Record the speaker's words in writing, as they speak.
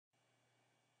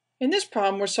In this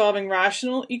problem, we're solving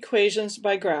rational equations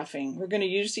by graphing. We're going to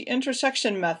use the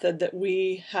intersection method that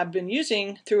we have been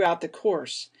using throughout the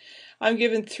course. I'm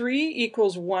given 3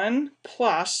 equals 1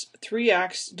 plus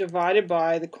 3x divided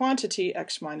by the quantity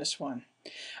x minus 1.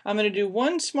 I'm going to do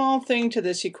one small thing to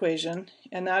this equation,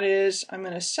 and that is I'm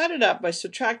going to set it up by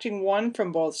subtracting 1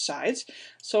 from both sides.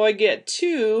 So I get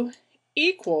 2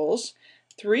 equals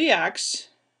 3x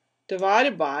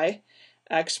divided by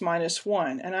x minus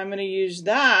 1, and I'm going to use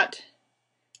that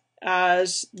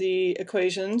as the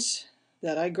equations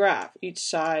that I graph, each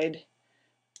side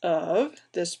of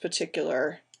this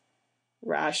particular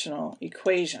rational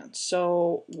equation.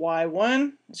 So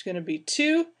y1 is going to be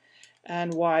 2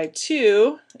 and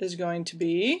y2 is going to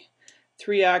be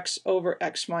 3x over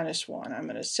x minus 1. I'm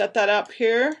going to set that up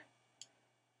here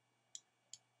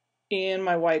in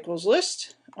my y equals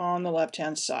list on the left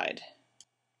hand side.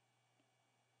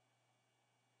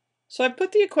 So I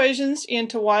put the equations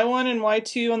into y1 and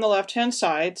y2 on the left-hand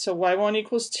side. So y1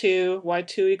 equals 2,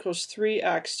 y2 equals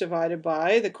 3x divided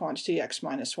by the quantity x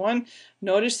minus 1.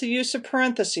 Notice the use of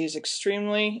parentheses,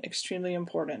 extremely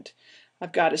important.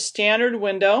 I've got a standard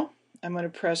window. I'm going to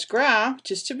press graph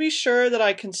just to be sure that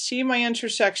I can see my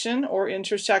intersection or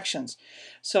intersections.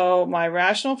 So my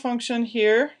rational function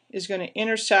here is going to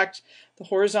intersect the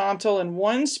horizontal in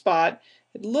one spot.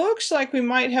 It looks like we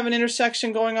might have an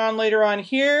intersection going on later on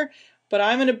here, but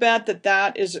I'm going to bet that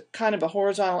that is kind of a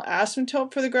horizontal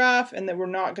asymptote for the graph and that we're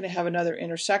not going to have another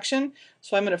intersection.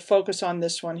 So I'm going to focus on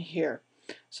this one here.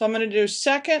 So I'm going to do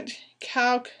second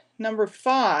calc number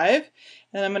 5,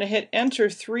 and I'm going to hit enter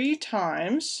 3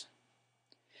 times.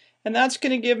 And that's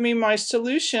going to give me my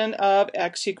solution of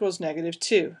x equals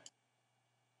 -2.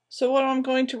 So what I'm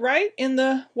going to write in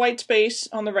the white space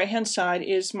on the right hand side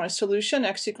is my solution,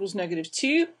 x equals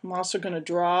 -2. I'm also going to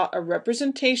draw a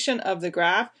representation of the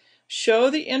graph, show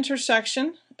the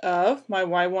intersection of my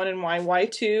y1 and my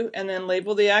y2, and then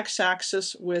label the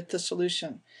x-axis with the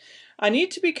solution. I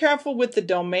need to be careful with the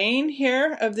domain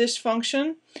here of this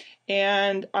function,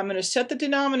 and I'm going to set the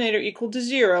denominator equal to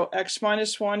 0, x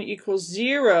minus 1 equals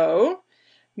 0,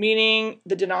 meaning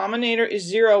the denominator is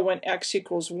 0 when x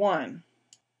equals 1.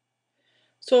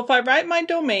 So if I write my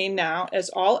domain now as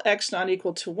all x not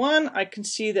equal to 1, I can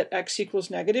see that x equals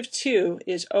 -2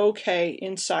 is okay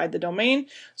inside the domain,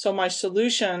 so my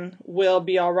solution will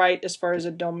be alright as far as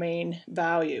a domain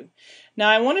value. Now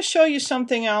I want to show you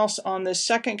something else on this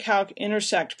second calc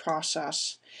intersect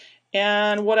process.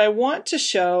 And what I want to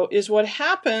show is what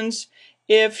happens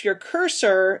if your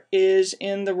cursor is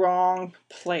in the wrong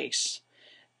place.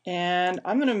 And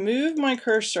I'm going to move my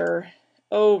cursor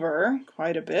over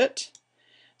quite a bit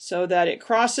so that it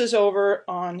crosses over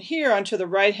on here onto the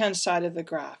right hand side of the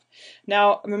graph.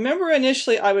 Now remember,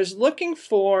 initially I was looking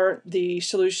for the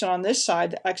solution on this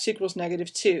side, that x equals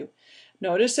 -2.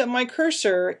 Notice that my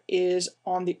cursor is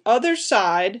on the other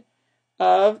side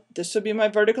of, this would be my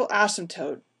vertical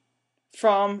asymptote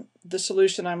from the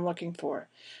solution I'm looking for.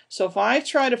 So if I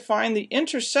try to find the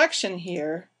intersection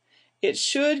here, it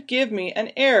should give me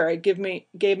an error. It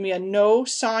gave me a no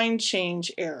sign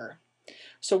change error.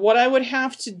 So what I would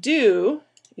have to do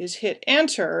is hit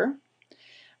enter.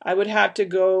 I would have to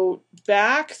go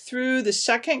back through the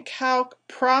second calc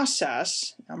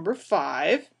process, number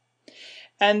 5,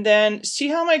 and then see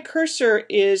how my cursor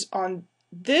is on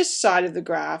this side of the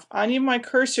graph. I need my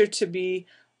cursor to be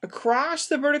across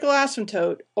the vertical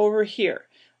asymptote over here.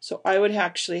 So I would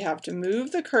actually have to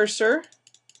move the cursor.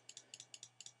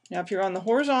 Now if you're on the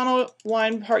horizontal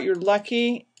line part, you're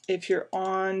lucky. If you're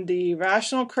on the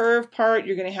rational curve part,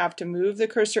 you're going to have to move the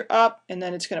cursor up, and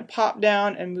then it's going to pop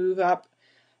down and move up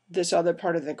this other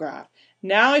part of the graph.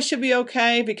 Now I should be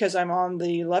okay because I'm on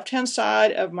the left-hand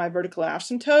side of my vertical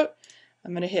asymptote.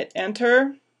 I'm going to hit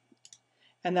enter,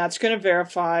 and that's going to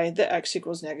verify that x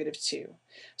equals -2.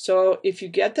 So if you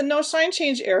get the no sign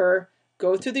change error,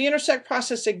 go through the intersect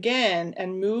process again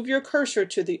and move your cursor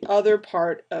to the other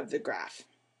part of the graph.